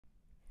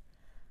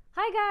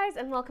Hi guys,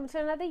 and welcome to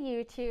another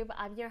YouTube.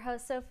 I'm your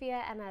host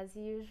Sophia, and as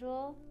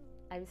usual,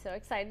 I'm so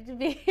excited to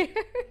be here.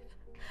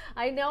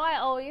 I know I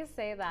always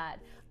say that,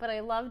 but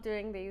I love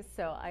doing these,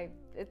 so I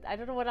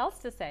don't know what else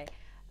to say.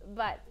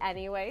 But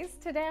anyways,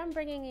 today I'm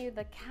bringing you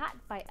The Cat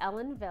by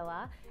Ellen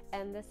Wille,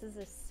 and this is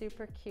a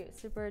super cute,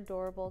 super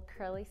adorable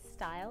curly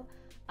style.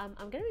 I'm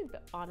gonna be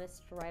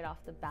honest right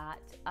off the bat.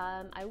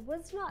 I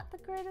was not the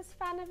greatest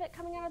fan of it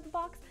coming out of the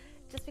box,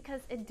 just because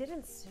it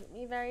didn't suit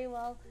me very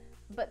well.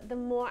 But the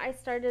more I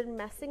started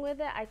messing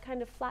with it, I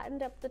kind of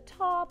flattened up the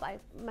top, I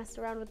messed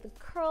around with the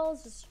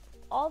curls, just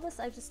all this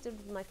I just did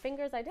with my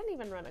fingers. I didn't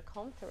even run a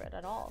comb through it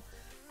at all.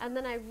 And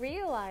then I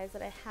realized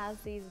that it has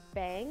these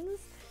bangs,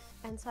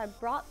 and so I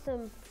brought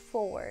them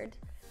forward.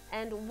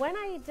 And when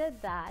I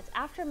did that,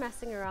 after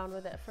messing around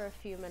with it for a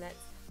few minutes,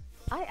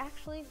 I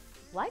actually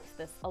liked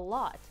this a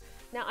lot.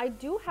 Now I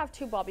do have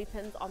two bobby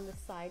pins on the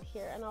side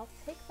here, and I'll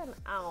take them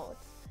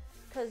out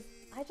because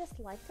I just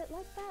liked it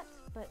like that.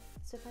 But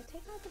so if I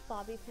take out the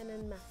bobby pin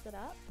and mess it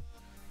up,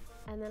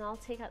 and then I'll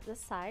take out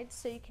this side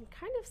so you can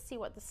kind of see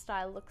what the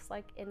style looks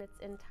like in its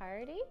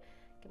entirety.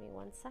 Give me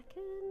 1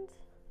 second.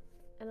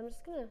 And I'm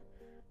just gonna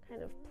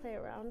kind of play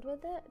around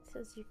with it.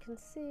 As you can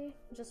see,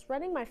 I'm just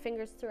running my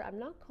fingers through it. I'm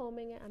not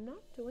combing it, I'm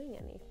not doing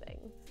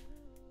anything.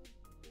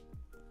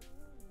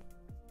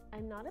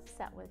 I'm not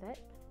upset with it,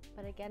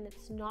 but again,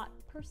 it's not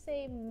per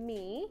se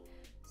me.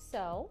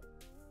 So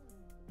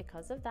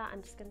because of that,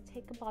 I'm just gonna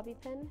take a bobby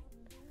pin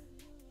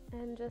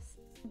and just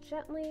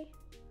gently,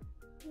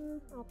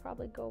 I'll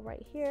probably go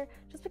right here.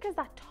 Just because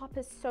that top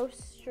is so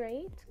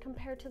straight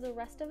compared to the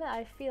rest of it,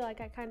 I feel like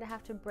I kind of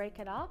have to break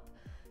it up.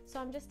 So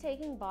I'm just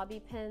taking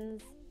bobby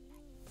pins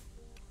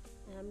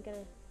and I'm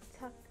gonna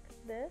tuck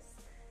this.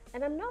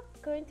 And I'm not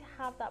going to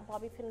have that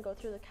bobby pin go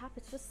through the cap,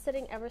 it's just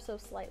sitting ever so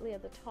slightly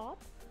at the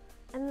top.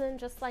 And then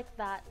just like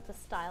that, the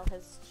style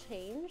has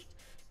changed.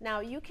 Now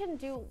you can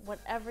do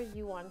whatever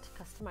you want to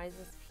customize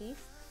this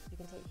piece. You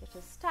can take it to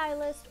a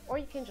stylist, or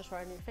you can just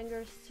run your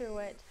fingers through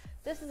it.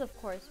 This is, of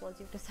course, once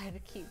you've decided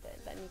to keep it,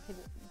 then you can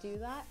do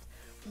that.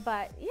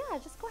 But yeah,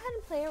 just go ahead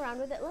and play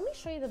around with it. Let me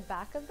show you the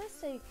back of this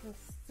so you can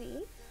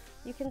see.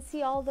 You can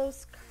see all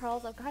those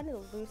curls. I've kind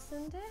of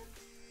loosened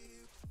it,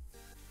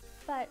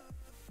 but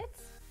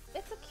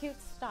it's a cute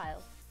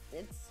style.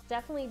 It's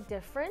definitely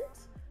different,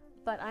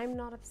 but I'm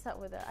not upset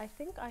with it. I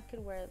think I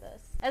could wear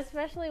this,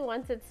 especially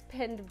once it's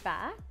pinned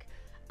back.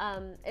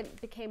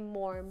 It became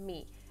more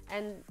me.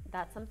 And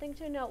that's something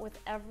to note with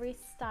every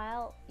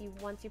style.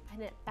 Once you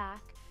pin it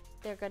back,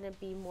 they're gonna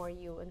be more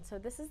you. And so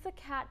this is The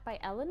Cat by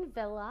Ellen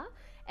Wille,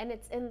 and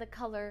it's in the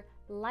color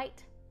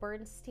Light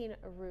Bernstein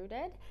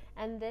Rooted.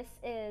 And this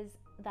is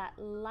that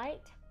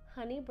light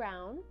honey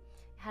brown. It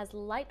has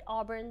light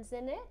auburns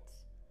in it.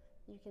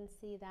 You can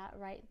see that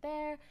right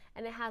there.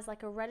 And it has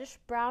like a reddish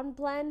brown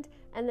blend,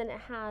 and then it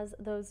has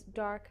those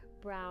dark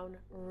brown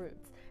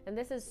roots. And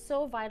this is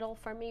so vital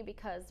for me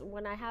because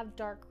when I have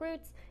dark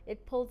roots,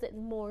 it pulls it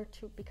more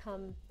to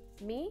become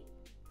me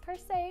per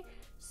se.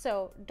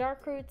 So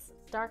dark roots,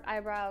 dark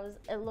eyebrows,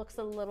 it looks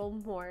a little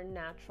more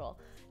natural.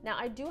 Now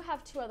I do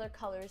have two other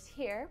colors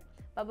here,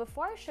 but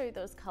before I show you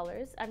those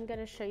colors, I'm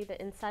gonna show you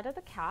the inside of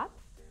the cap.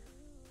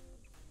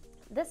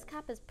 This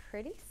cap is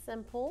pretty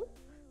simple,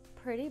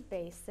 pretty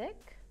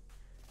basic.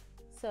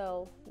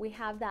 So we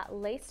have that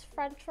lace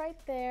front right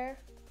there.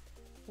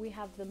 We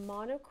have the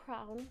mono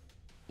crown.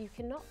 You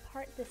cannot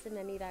part this in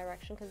any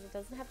direction because it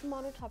doesn't have the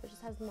mono top, it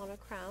just has the mono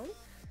crown.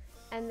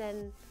 And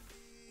then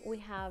we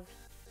have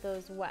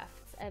those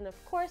wefts. And of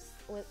course,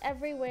 with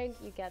every wig,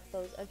 you get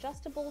those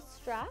adjustable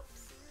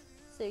straps,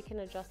 so you can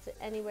adjust it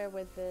anywhere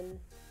within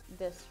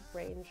this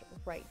range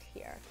right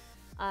here.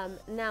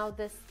 Now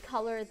this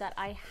color that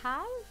I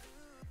have,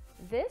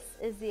 this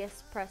is the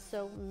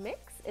espresso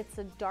mix. It's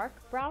a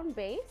dark brown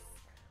base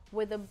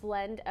with a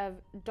blend of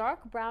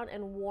dark brown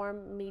and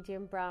warm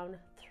medium brown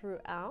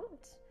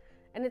throughout.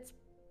 And it's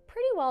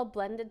pretty well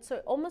blended, so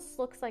it almost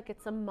looks like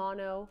it's a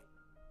mono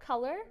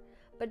color.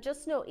 But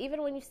just know,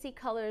 even when you see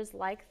colors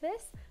like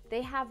this,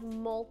 they have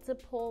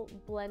multiple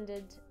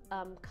blended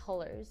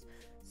colors.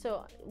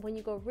 So when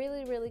you go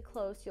really, really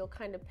close, you'll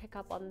kind of pick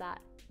up on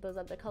those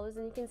other colors.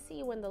 And you can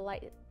see when the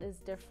light is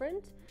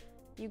different,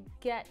 you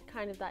get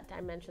kind of that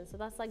dimension. So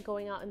that's like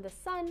going out in the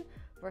sun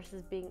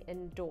versus being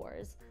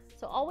indoors.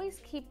 So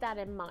always keep that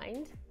in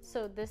mind.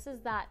 So this is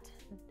that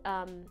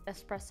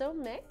espresso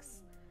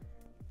mix.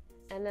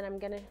 And then I'm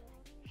gonna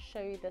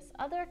show you this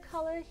other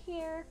color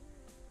here.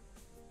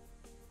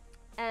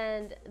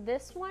 And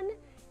this one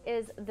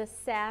is the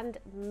sand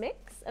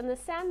mix. And the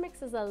sand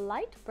mix is a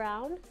light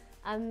brown,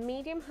 a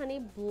medium honey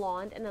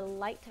blonde, and a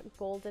light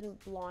golden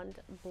blonde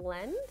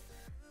blend.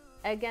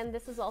 Again,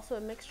 this is also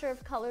a mixture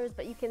of colors,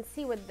 but you can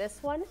see with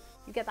this one,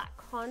 you get that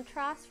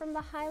contrast from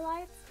the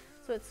highlights.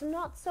 So it's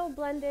not so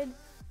blended,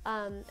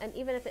 and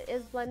even if it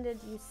is blended,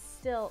 you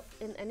still,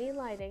 in any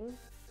lighting,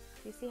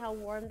 you see how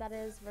warm that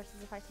is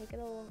versus if I take it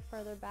a little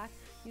further back,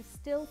 you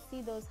still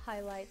see those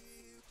highlights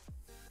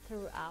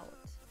throughout.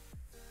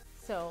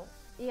 So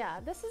yeah,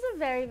 this is a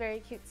very,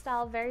 very cute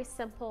style, very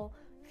simple.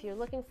 If you're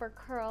looking for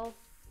curl,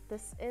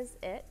 this is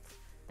it.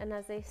 And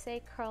as they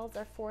say, curls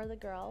are for the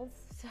girls.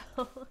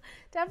 So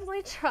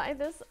definitely try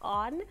this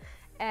on.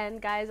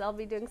 And guys, I'll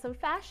be doing some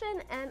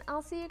fashion and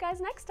I'll see you guys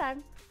next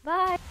time.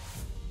 Bye.